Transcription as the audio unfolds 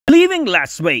Leaving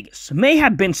Las Vegas may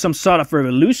have been some sort of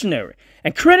revolutionary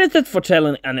and credited for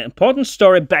telling an important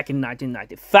story back in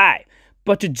 1995,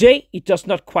 but today it does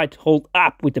not quite hold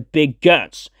up with the big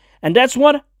guns, and that's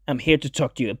what I'm here to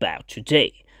talk to you about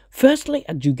today. Firstly,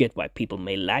 I do get why people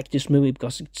may like this movie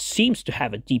because it seems to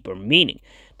have a deeper meaning,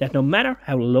 that no matter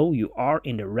how low you are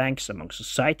in the ranks among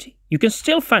society, you can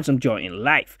still find some joy in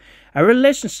life. A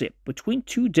relationship between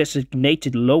two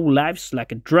designated low lives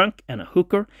like a drunk and a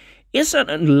hooker is an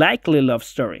unlikely love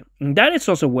story, and that is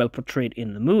also well portrayed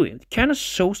in the movie. It kind of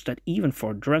shows that even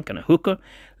for a drunk and a hooker,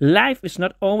 life is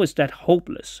not always that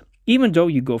hopeless, even though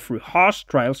you go through harsh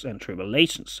trials and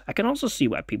tribulations. I can also see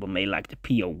why people may like the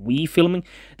POV filming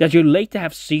that you later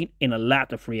have seen in a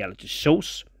lot of reality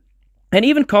shows, and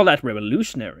even call that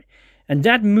revolutionary. And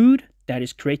that mood that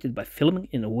is created by filming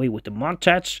in a way with the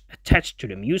montage attached to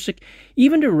the music,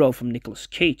 even the role from Nicolas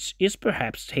Cage is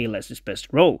perhaps hailed as his best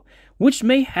role, which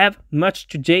may have much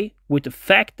to do with the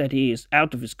fact that he is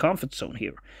out of his comfort zone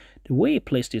here. The way he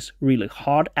plays this really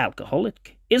hard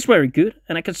alcoholic is very good,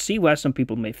 and I can see why some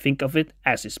people may think of it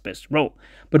as his best role.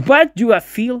 But why do I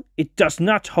feel it does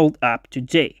not hold up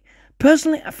today?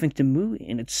 Personally, I think the movie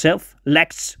in itself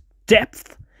lacks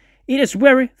depth. It is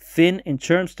very thin in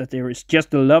terms that there is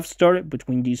just a love story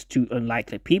between these two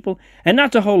unlikely people and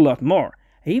not a whole lot more.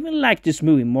 I even liked this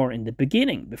movie more in the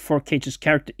beginning, before Cage's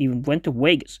character even went to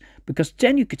Vegas, because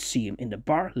then you could see him in the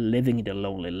bar living the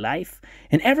lonely life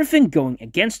and everything going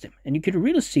against him, and you could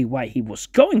really see why he was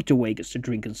going to Vegas to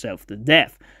drink himself to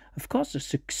death. Of course, he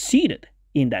succeeded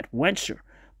in that venture,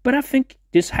 but I think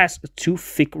this has a too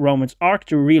thick romance arc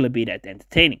to really be that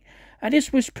entertaining. I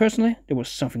just wish personally there was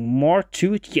something more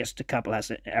to it. Yes, the couple has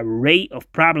an array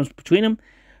of problems between them,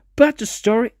 but the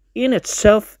story in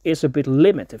itself is a bit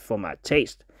limited for my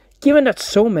taste, given that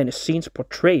so many scenes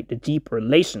portray the deep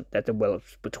relation that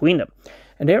develops between them,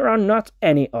 and there are not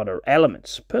any other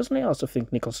elements. Personally, I also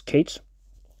think Nicolas Cage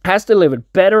has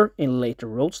delivered better in later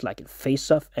roles like in Face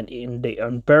Off and in The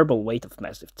Unbearable Weight of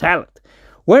Massive Talent,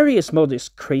 where he is more this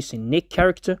crazy Nick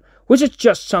character, which is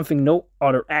just something no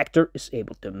other actor is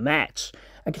able to match.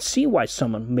 I can see why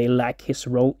someone may like his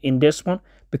role in this one,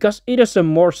 because it is a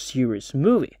more serious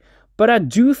movie, but I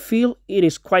do feel it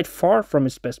is quite far from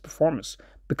his best performance,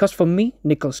 because for me,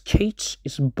 Nicolas Cage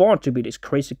is born to be this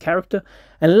crazy character,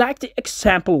 and like the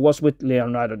example was with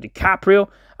Leonardo DiCaprio,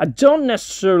 I don't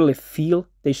necessarily feel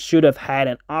they should have had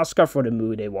an Oscar for the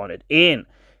movie they wanted in.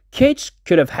 Cage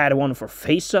could have had one for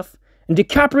Face Off, and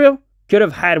DiCaprio could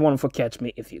have had one for Catch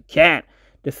Me If You Can.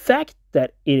 The fact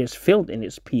that it is filmed in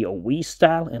this POV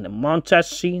style and the montage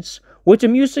scenes with the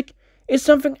music is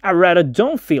something I rather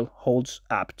don't feel holds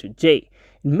up today.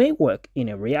 It may work in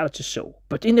a reality show,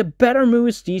 but in the better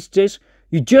movies these days,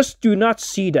 you just do not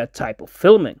see that type of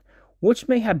filming, which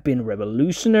may have been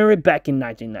revolutionary back in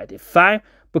 1995,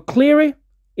 but clearly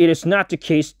it is not the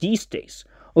case these days.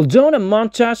 Although the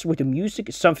montage with the music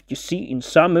is something you see in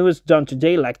some movies done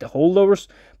today like The Holdovers,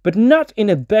 but not in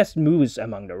the best movies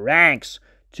among the ranks.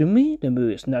 To me, the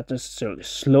movie is not necessarily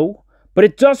slow, but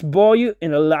it does bore you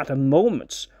in a lot of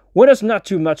moments, where there's not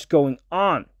too much going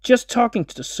on, just talking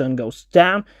till the sun goes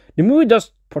down. The movie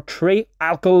does portray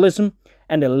alcoholism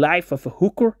and the life of a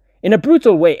hooker in a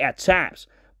brutal way at times,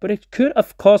 but it could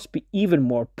of course be even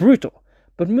more brutal.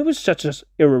 But movies such as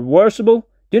Irreversible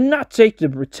do not take the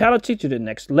brutality to the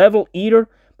next level either,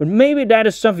 but maybe that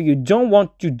is something you don't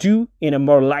want to do in a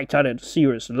more lighthearted,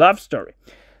 serious love story.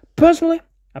 Personally,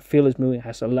 I feel this movie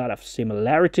has a lot of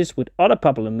similarities with other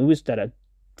popular movies that I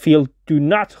feel do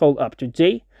not hold up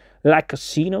today, like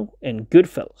Casino and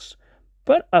Goodfellas.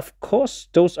 But of course,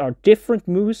 those are different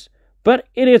movies, but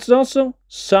it is also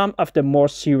some of the more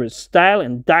serious style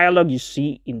and dialogue you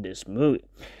see in this movie.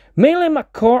 Mainly my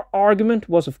core argument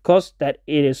was of course that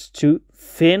it is too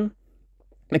thin,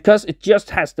 because it just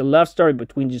has the love story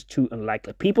between these two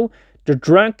unlikely people, the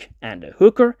drunk and the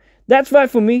hooker. That's why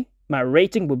for me, my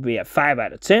rating would be a 5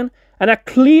 out of 10, and I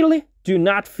clearly do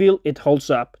not feel it holds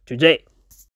up today.